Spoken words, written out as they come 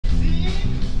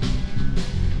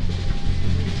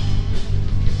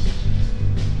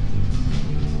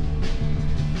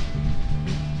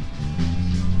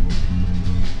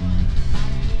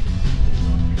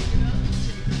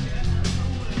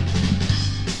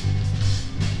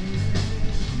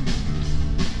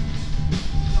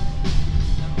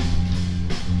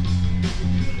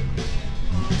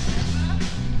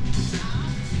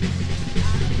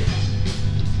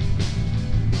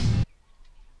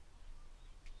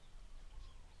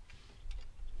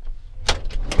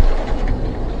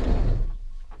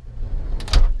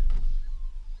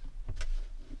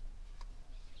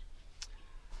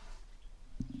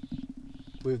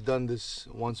We've done this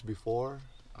once before.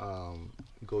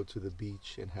 Go to the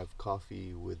beach and have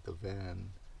coffee with the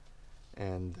van,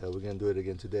 and we're gonna do it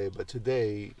again today. But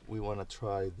today we want to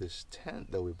try this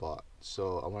tent that we bought,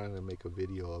 so I wanted to make a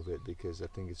video of it because I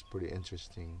think it's pretty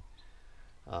interesting.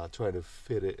 Try to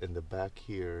fit it in the back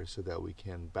here so that we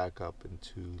can back up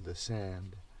into the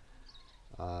sand,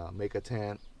 make a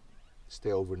tent,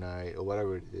 stay overnight or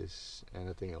whatever it is, and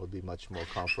I think it will be much more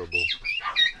comfortable.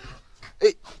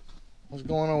 Hey, what's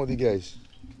going on with you guys?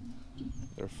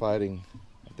 They're fighting.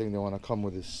 I think they want to come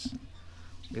with this.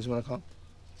 You guys want to come?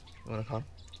 You want to come?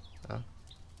 Huh?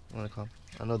 You want to come?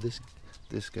 I know this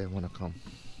guy want to come.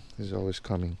 He's always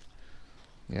coming.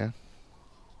 Yeah?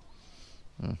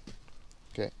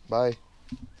 Okay, bye.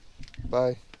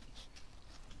 Bye.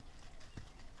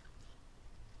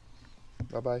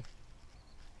 Bye-bye.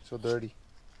 So dirty.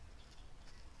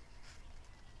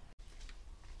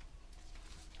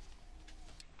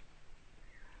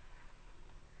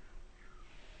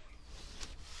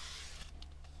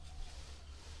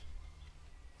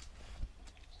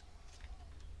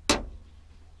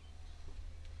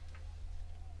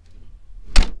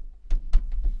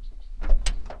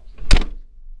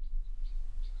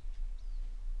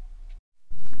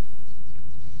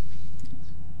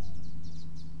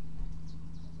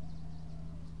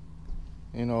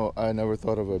 You know, I never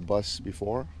thought of a bus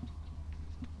before,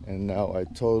 and now I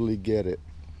totally get it,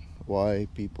 why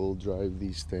people drive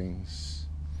these things.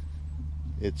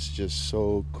 It's just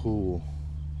so cool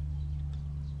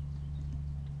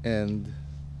and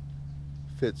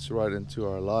fits right into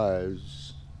our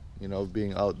lives, you know,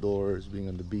 being outdoors, being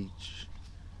on the beach,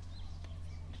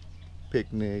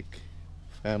 picnic,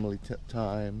 family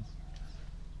time.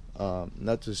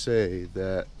 Not to say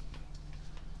that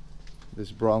this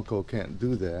Bronco can't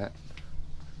do that,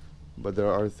 but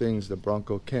there are things the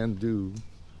Bronco can do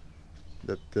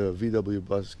that the VW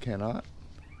bus cannot,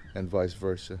 and vice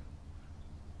versa.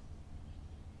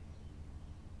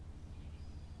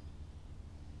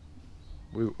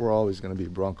 We're always going to be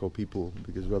Bronco people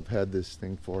because we've had this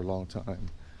thing for a long time,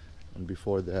 and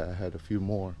before that I had a few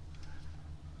more.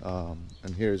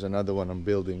 And here's another one I'm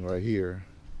building right here.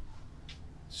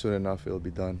 Soon enough it'll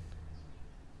be done.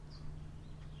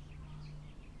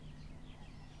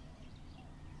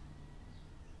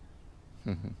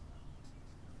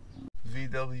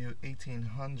 VW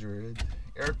 1800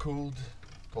 air-cooled,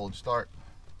 cold start.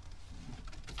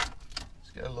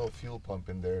 Let's get a little fuel pump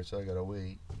in there, so I gotta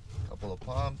wait a couple of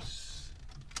pumps.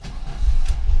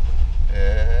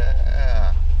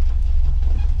 Yeah,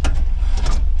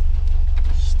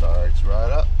 starts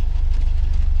right up.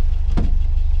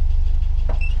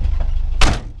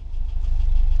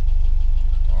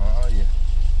 Oh yeah.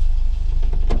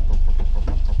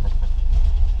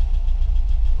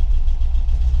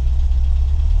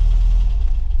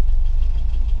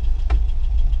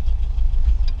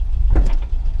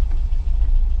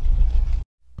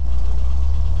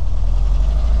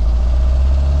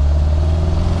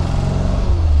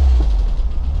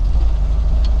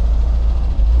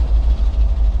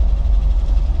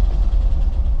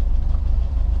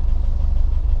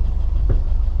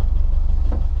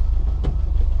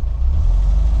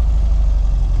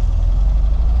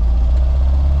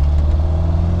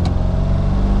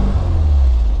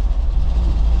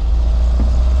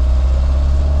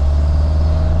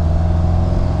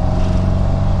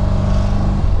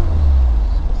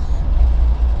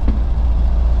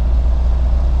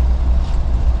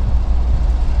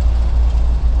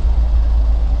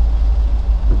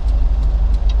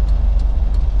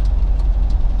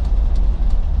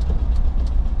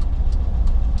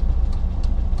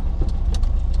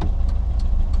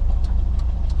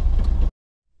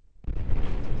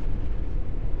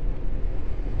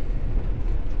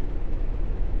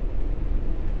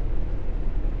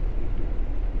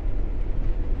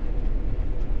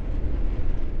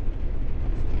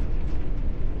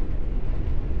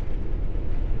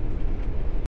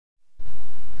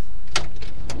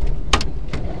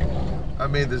 I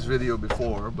made this video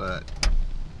before, but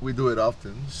we do it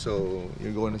often, so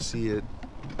you're going to see it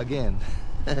again.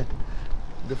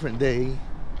 Different day.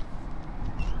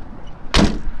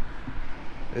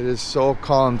 It is so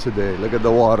calm today. Look at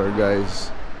the water, guys.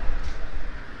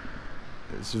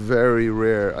 It's very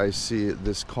rare I see it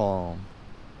this calm.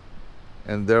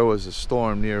 And there was a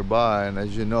storm nearby, and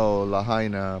as you know,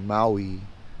 Lahaina, Maui,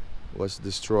 was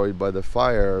destroyed by the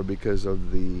fire because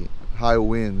of the high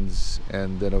winds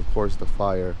and then of course the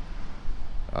fire.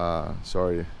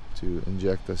 Sorry to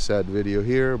inject a sad video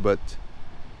here, but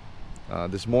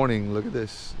this morning, look at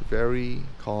this, very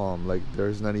calm. Like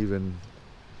there's not even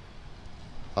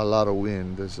a lot of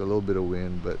wind. There's a little bit of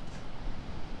wind, but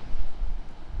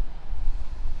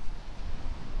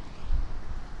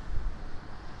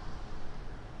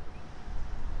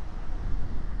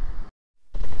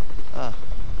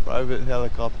private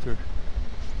helicopter.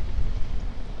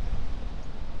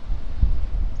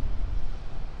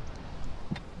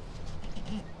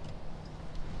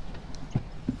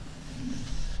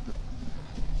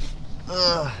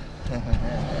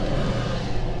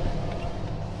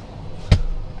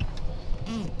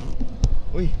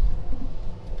 Oi.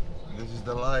 This is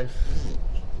the life.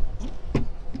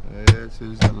 This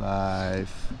is the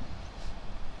life.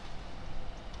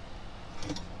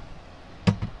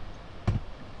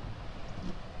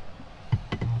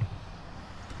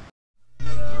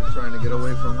 We're trying to get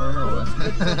away from her or what? It's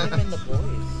good for him and the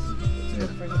boys. It's good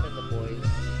for him and the boys.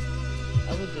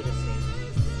 I would do the same.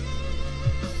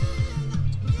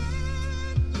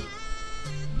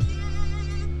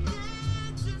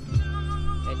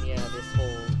 And yeah, this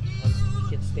whole you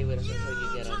can stay with us until you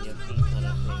get on your feet kind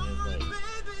of thing is like,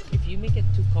 if you make it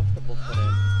too comfortable for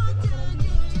them, they're not gonna leave.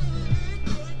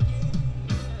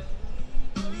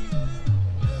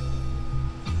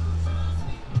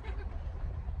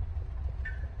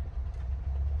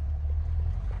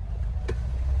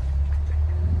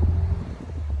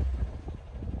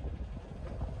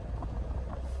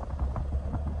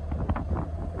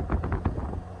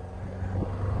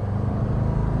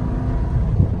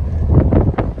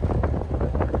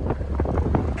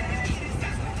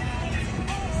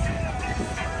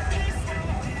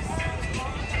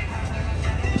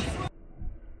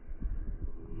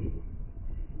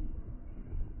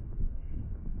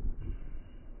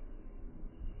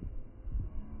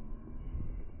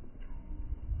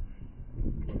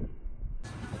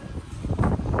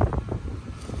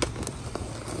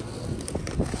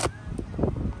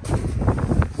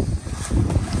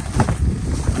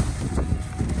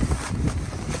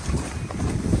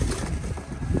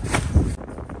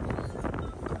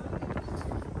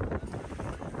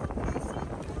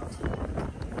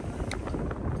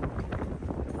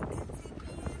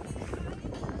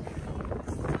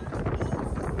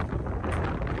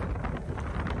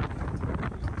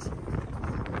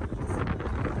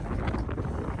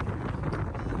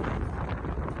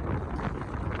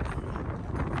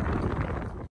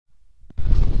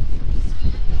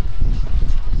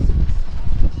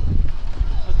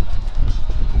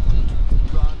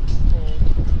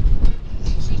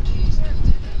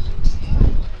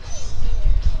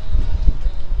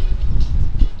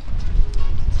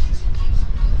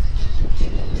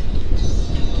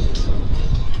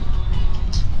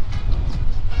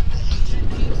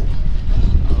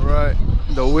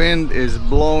 The wind is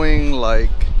blowing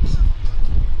like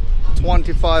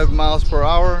 25 miles per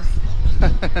hour.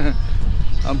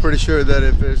 I'm pretty sure that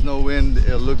if there's no wind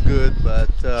it'll look good, but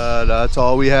that's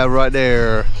all we have right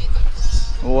there.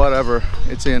 Whatever,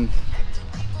 it's in.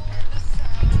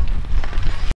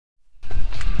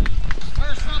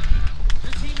 First up,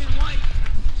 the team in white.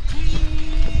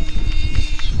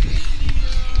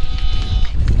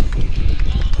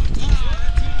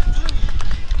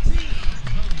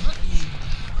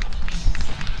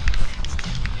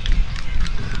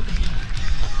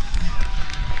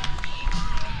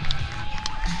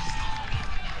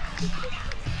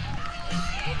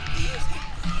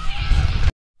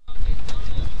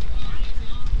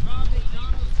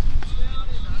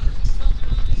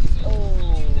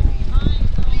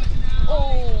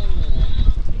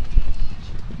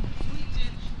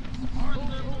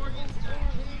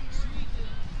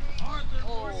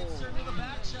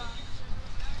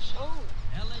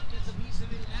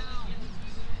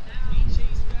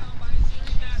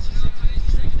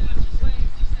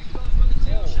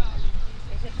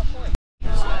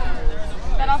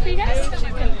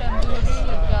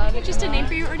 Just a name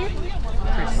for your order?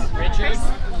 Richard?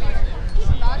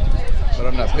 But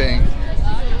I'm not paying.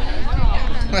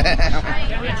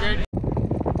 Richard?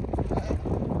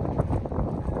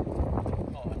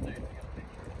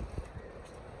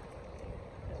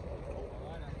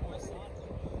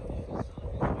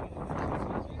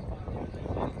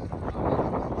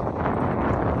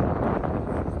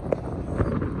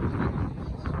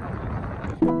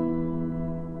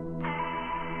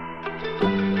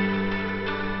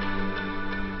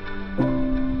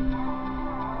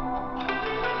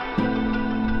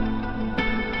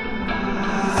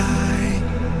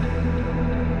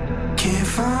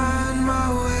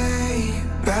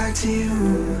 To you,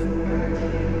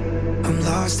 I'm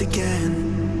lost again.